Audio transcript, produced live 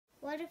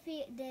What if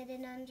he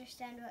didn't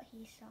understand what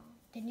he saw?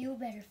 Then you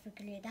better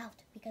figure it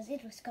out, because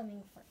it was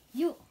coming for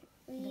you.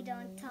 We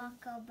don't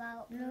talk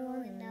about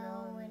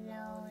Bruno,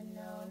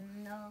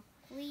 no.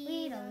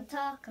 We don't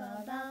talk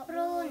about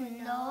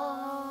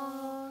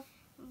Bruno.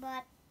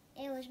 But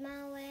it was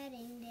my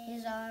wedding day.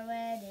 It's our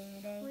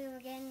wedding day. We were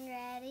getting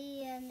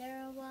ready and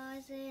there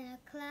wasn't a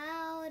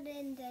cloud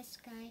in the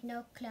sky.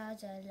 No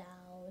clouds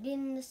allowed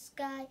in the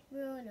sky.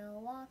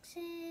 Bruno walks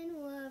in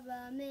with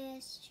a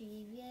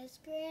mischievous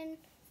grin.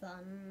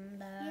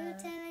 Thunder. You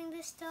telling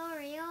the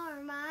story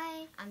or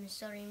mine? I'm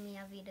sorry, me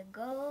have to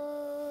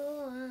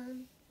go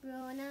on.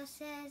 Bruno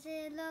says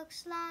it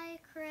looks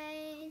like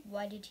rain.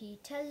 Why did he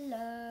tell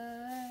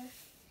her?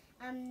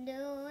 I'm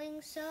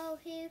doing so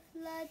he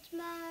floods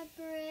my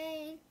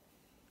brain.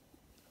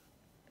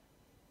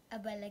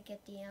 Abella,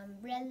 get the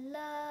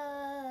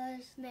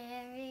umbrellas.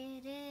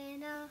 Married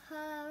in a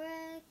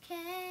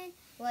hurricane.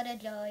 What a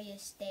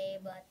joyous day,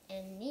 but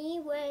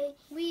anyway,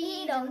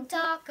 We don't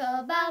talk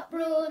about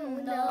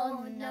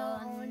Bruno,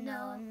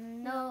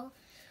 no.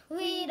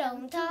 We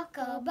don't talk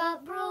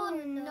about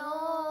Bruno.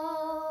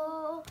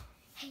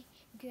 Hey,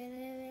 good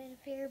little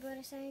fear, but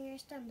a singer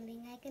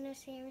stumbling. I cannot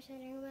see him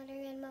sitting,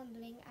 muttering and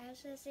mumbling. I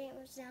also see it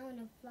was sound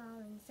of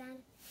falling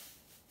sand.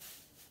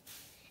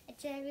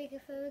 It's every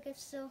gift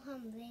so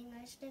humbling.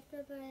 I slipped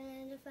up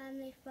and the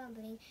family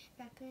fumbling,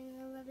 grappling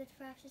with the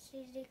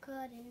processes they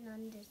couldn't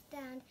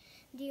understand.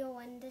 Do you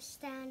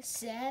understand?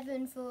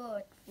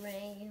 7-foot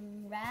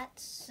frame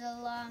rats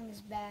along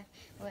his back.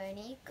 When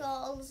he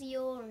calls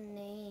your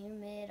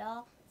name, it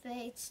all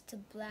fades to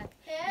black.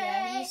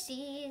 Yeah, he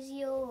sees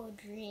your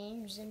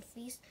dreams and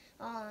feasts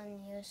on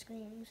your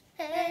screams.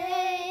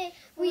 Hey,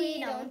 we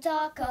don't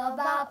talk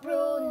about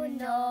Bruno,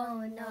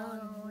 no.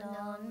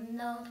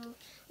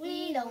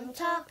 We don't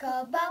talk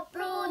about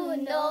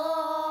Bruno.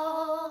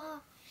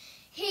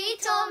 He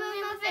told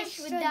me my fish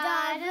would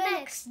die the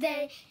next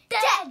day,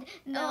 dead.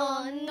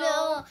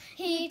 No.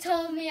 He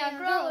told me I'd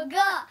grow a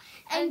gut,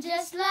 and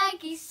just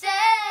like he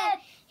said,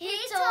 he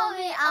told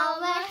me all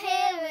my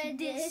hair would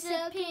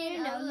disappear.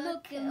 Now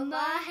look at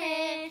my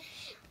hand.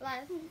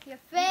 Your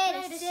fate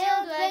is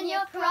sealed when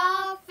your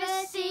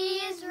prophecy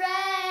is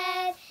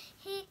read.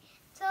 He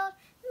told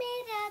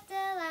me that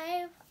the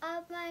life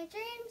of my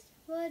dreams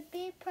would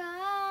be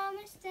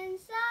promised and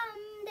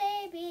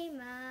someday be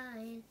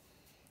mine.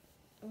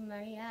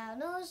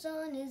 Mariano's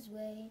on his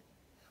way.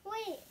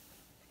 Wait,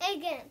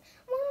 again,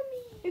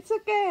 Mommy. It's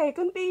okay.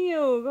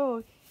 Continue.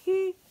 Go.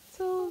 He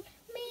told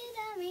Me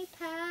that my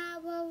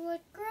power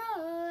would grow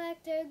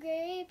like the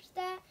grapes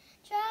that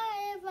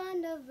thrive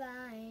on the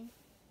vine.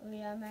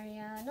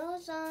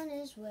 Mariano's on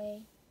his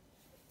way.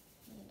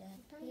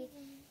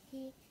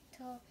 He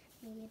told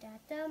me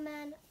that the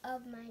man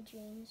of my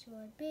dreams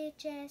would be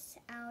just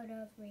out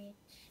of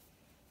reach,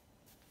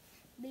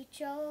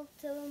 betrothed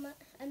to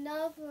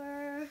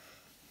another.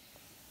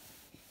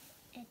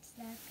 It's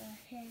like a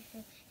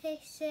hey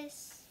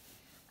sis,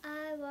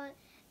 I want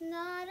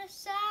not a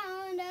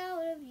sound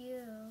out of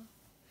you.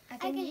 I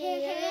can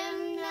hear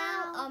him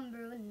now.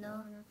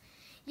 Bruno.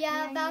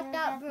 Yeah, about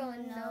that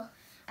Bruno.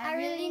 I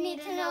really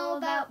need to know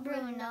about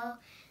Bruno.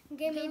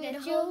 Give me the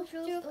whole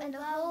truth and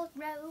the whole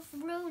truth,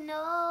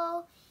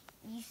 Bruno.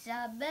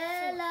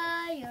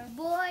 Isabella, your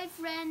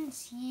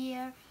boyfriend's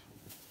here.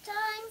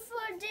 Time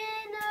for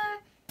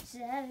dinner.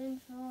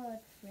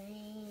 7-foot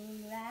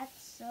frame,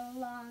 rats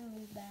along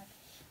his back.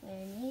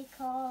 When he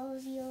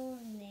calls your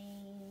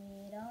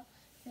name, it all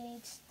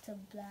fades to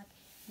black.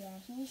 Yeah,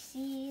 he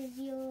sees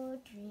your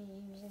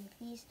dreams and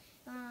feasts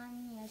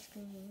on your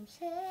screams.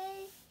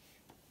 Hey,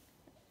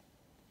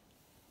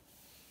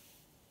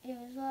 it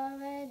was our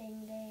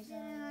wedding days. I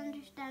didn't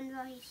understand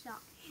what he saw.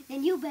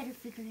 Then you better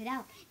figure it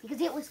out, because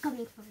it was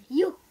coming for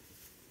you.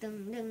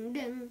 Dun, dun,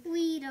 dun.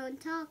 We don't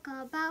talk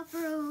about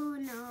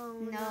Bruno.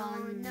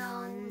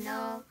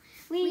 No.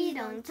 We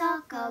don't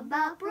talk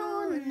about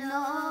Bruno.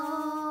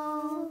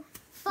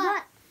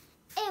 But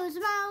it was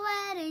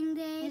my wedding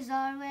day. It's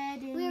our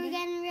wedding We were day.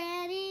 getting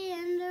ready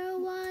and there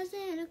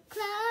wasn't a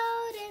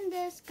cloud in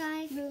the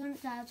sky. Bruno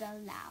clouds are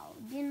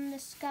loud in the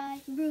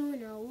sky.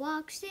 Bruno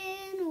walks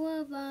in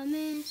with a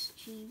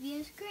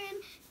mischievous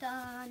grin.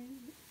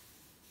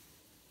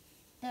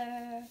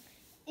 Thunder.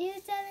 You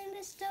telling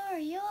the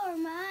story or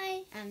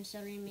mine? I'm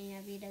sorry, me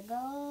have to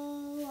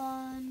go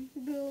on.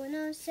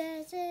 Bruno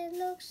says it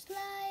looks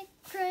like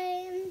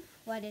rain.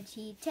 What did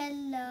he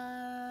tell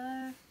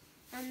her?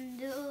 I'm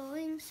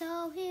doing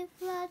so he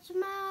floods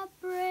my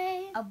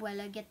brain.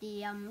 Abuela, get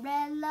the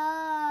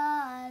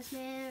umbrellas.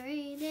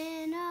 Married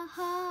in a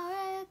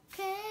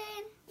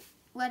hurricane.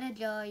 What a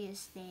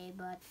joyous day,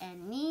 but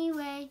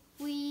anyway,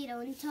 We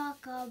don't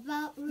talk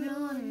about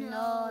Bruno,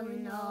 Bruno.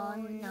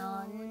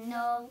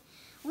 no.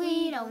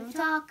 We don't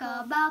talk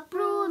about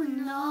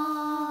Bruno.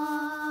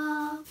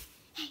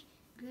 Hey,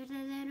 good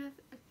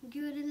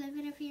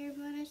living a fear,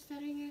 but I'm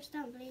stuttering or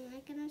stumbling. I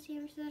cannot see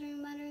him stuttering,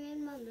 muttering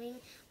and mumbling.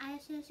 I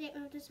associate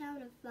with the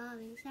sound of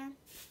falling sand.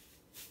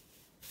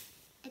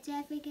 It's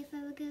every gift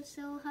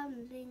so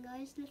humbling.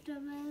 I slipped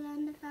over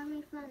and the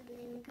family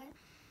fumbling,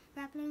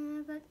 grappling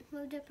about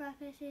with the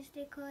prophecies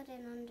they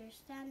couldn't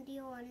understand. Do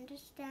you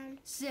understand?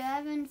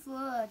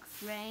 7-foot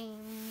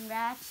frame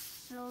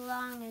wraps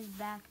along his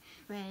back.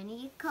 When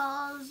he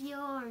calls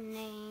your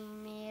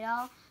name, it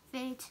all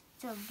fades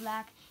to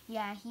black.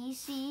 Yeah, he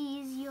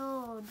sees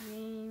your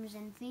dreams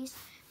and feasts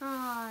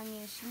on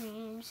your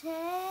screams.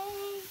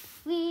 Hey,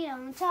 we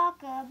don't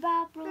talk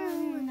about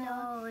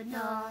Bruno, no,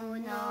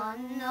 no,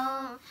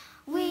 no.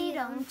 We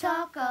don't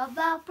talk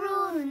about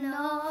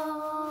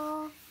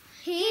Bruno.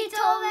 He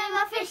told me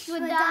my fish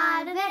would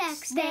die the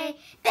next day,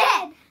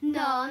 dead.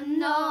 No,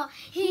 no.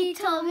 He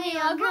told me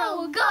I'll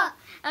grow a gut,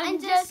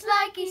 and just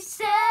like he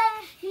said,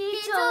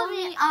 he told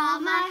me all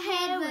my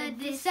hair would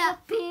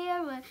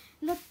disappear. Well,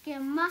 look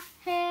at my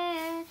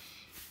hair.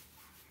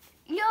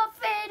 Your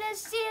fate is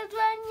sealed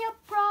when your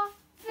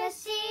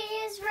prophecy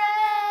is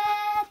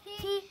read.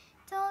 He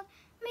told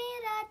me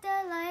that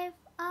the life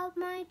of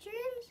my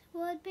dreams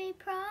would be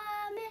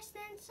promised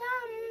and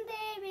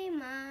someday be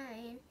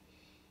mine.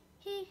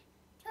 He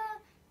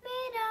told me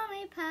that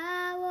my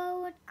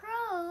power would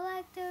grow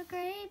like the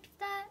grapes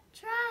that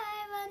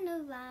thrive on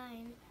the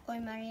vine. Hoy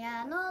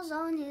Mariano's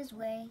on his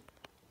way.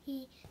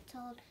 He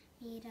told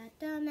me that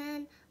the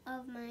man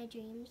of my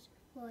dreams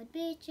would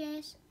be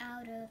just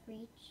out of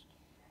reach.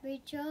 We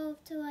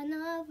drove to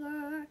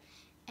another.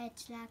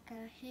 It's like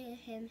I hear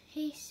him.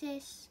 He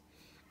says,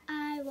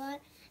 I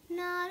want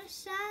not a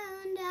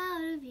sound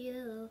out of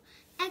you.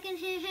 I can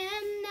hear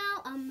him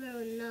now. I'm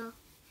Bruno.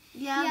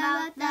 Yeah,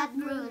 about that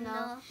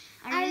Bruno.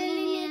 I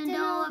really need to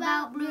know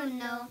about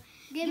Bruno.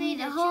 Give me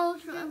the whole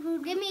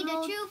truth. Give me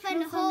the truth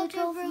and the whole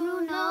truth,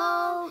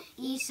 Bruno.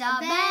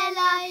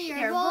 Isabella,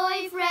 your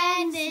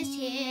boyfriend is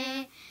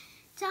here.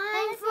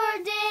 Time for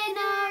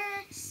dinner.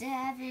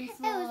 7 It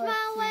was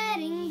my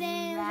wedding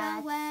day, my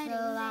wedding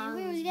day.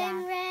 We were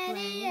getting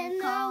ready and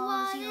there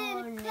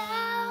wasn't a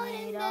cloud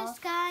in the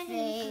sky.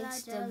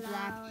 Fades to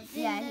black.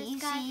 Yeah, he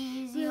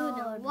sees Bruno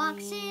your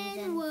walks dreams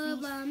in and with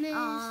feasts a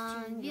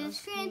on mystery your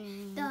screen.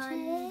 screens.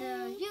 Thunder,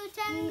 you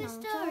tell the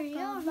story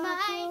of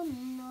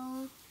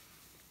mine.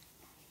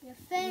 Your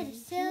fate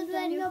is sealed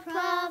when your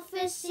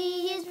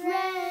prophecy is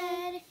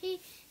read. He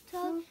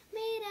told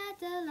me that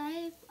the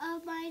life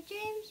of my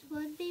dreams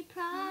would be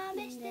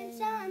promised and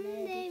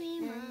someday be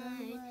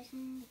mine.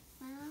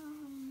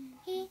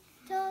 He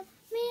told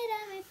me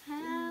that my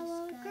power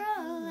would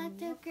grow like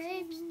the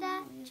grapes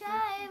that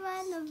thrive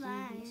on the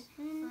vine.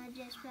 Or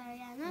just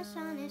Mariano's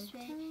on his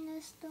way.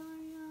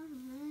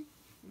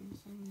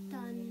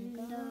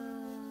 Thunder.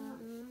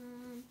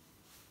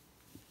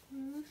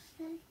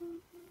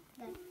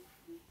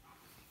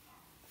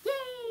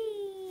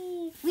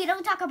 Yay! We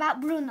don't talk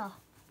about Bruno.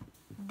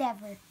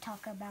 Never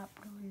talk about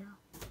Bruno.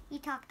 He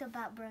talked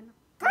about Bruno.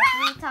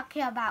 We talk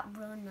about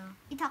Bruno.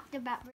 He talked about